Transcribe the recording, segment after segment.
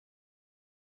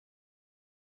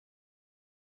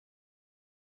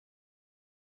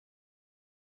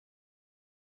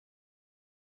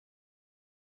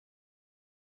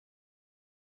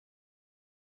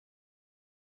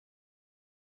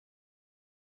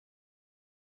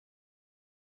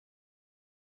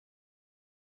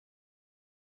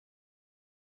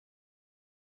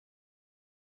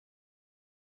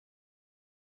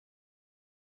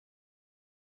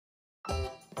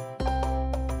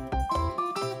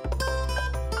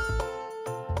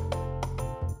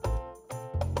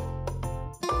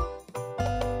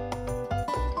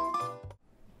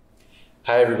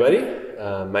Hi everybody,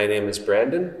 my name is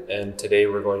Brandon and today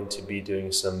we're going to be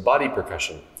doing some body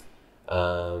percussion.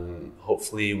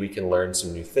 Hopefully we can learn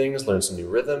some new things, learn some new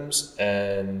rhythms,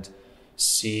 and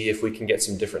see if we can get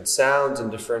some different sounds and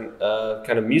different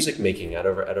kind of music making out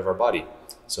of our body,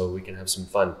 so we can have some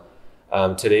fun.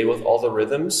 Today with all the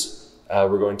rhythms,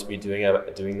 we're going to be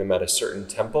doing them at a certain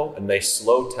tempo, a nice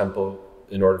slow tempo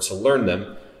in order to learn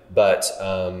them, but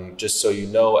just so you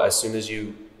know, as soon as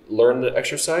you learn the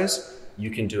exercise, you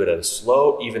can do it at a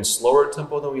slow, even slower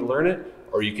tempo than we learn it,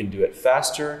 or you can do it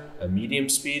faster, a medium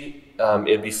speed.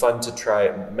 It'd be fun to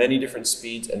try many different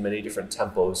speeds and many different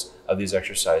tempos of these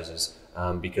exercises,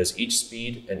 because each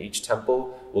speed and each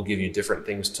tempo will give you different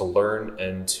things to learn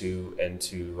and to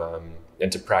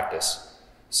practice.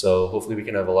 So hopefully we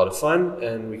can have a lot of fun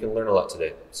and we can learn a lot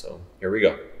today. So here we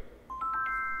go.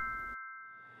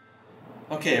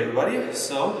 Okay, everybody,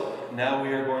 so now we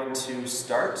are going to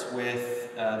start with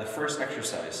the first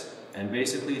exercise. And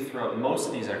basically throughout most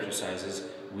of these exercises,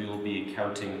 we will be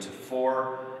counting to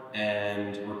 4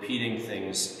 and repeating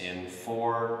things in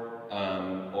 4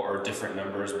 or different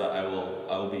numbers, but I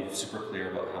will be super clear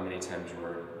about how many times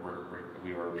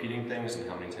we were repeating things and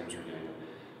how many times we're doing them.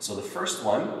 So the first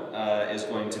one is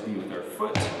going to be with our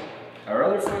foot, our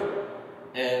other foot,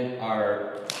 and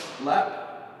our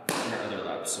lap, and our other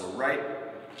lap. So right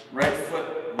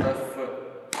foot,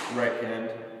 right hand,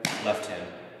 left hand.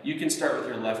 You can start with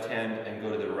your left hand and go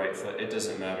to the right foot. It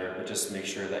doesn't matter, but just make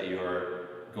sure that you are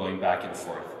going back and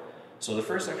forth. So the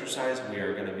first exercise, we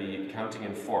are going to be counting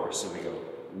in 4. So we go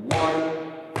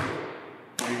 1,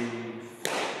 2, 3,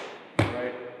 4.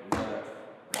 Right, left,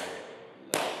 right,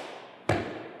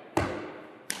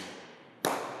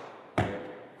 left.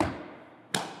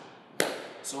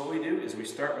 So what we do is we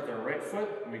start with our right foot,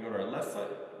 and we go to our left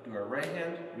foot, do our right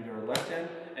hand, we do our left hand,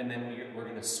 and then we're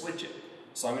going to switch it.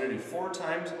 So I'm going to do 4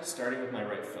 times, starting with my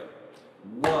right foot.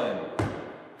 1,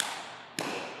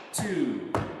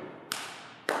 2,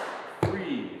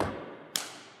 3,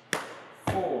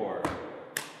 4,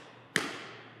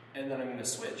 and then I'm going to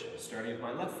switch, starting with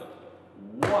my left foot.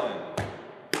 1,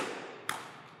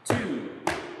 2,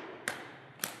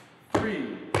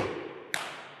 3,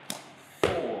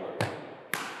 4.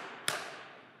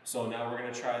 So now we're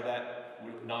going to try that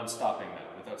non-stopping now,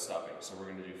 without stopping. So we're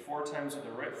going to do 4 times with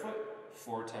the right foot,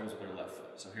 4 times with our left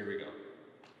foot. So here we go.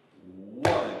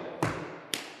 1,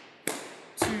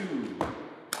 2,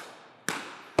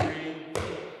 3,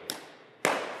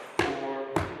 4,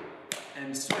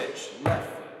 and switch. Left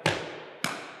foot.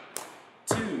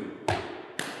 2,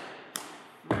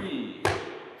 3,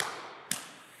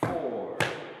 4.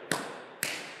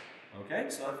 Okay,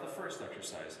 so that's the first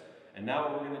exercise. And now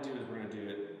what we're going to do is we're going to do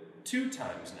it 2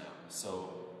 times now.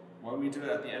 So when we do it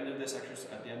at the end of this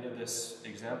exercise, at the end of this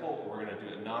example, we're going to do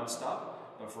it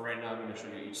non-stop, but for right now I'm going to show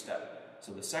you each step.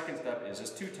 So the second step is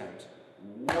just 2 times.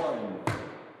 1,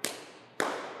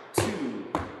 2,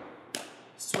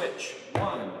 switch.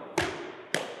 1,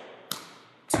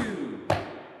 2,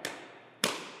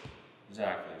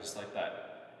 exactly, just like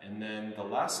that. And then the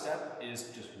last step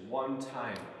is just 1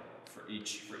 time for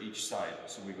each side.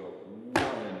 So we go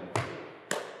 1,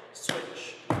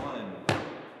 switch, 1,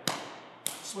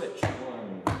 switch,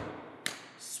 1,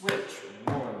 switch,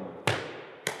 1.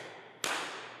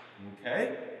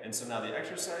 Okay, and so now the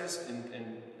exercise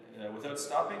without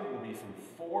stopping will be from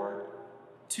 4,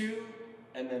 2,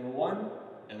 and then 1,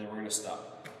 and then we're going to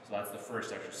stop. So that's the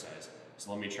first exercise.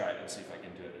 So let me try it and see if I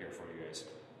can do it here for you guys.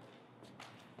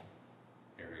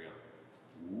 Here we go.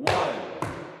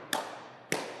 1,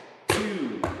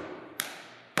 2,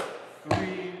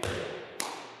 3,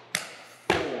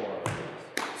 4,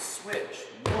 switch.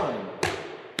 1,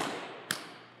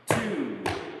 2,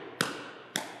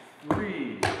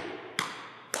 3,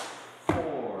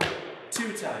 4,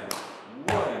 2 times.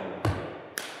 1,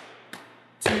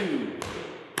 2,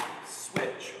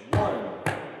 switch. 1,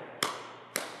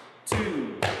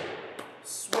 2,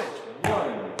 switch.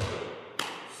 1,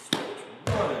 switch.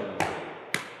 1,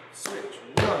 switch.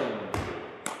 1,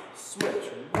 switch.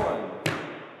 1.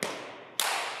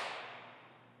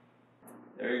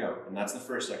 There you go, and that's the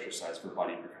first exercise for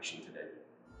body percussion today.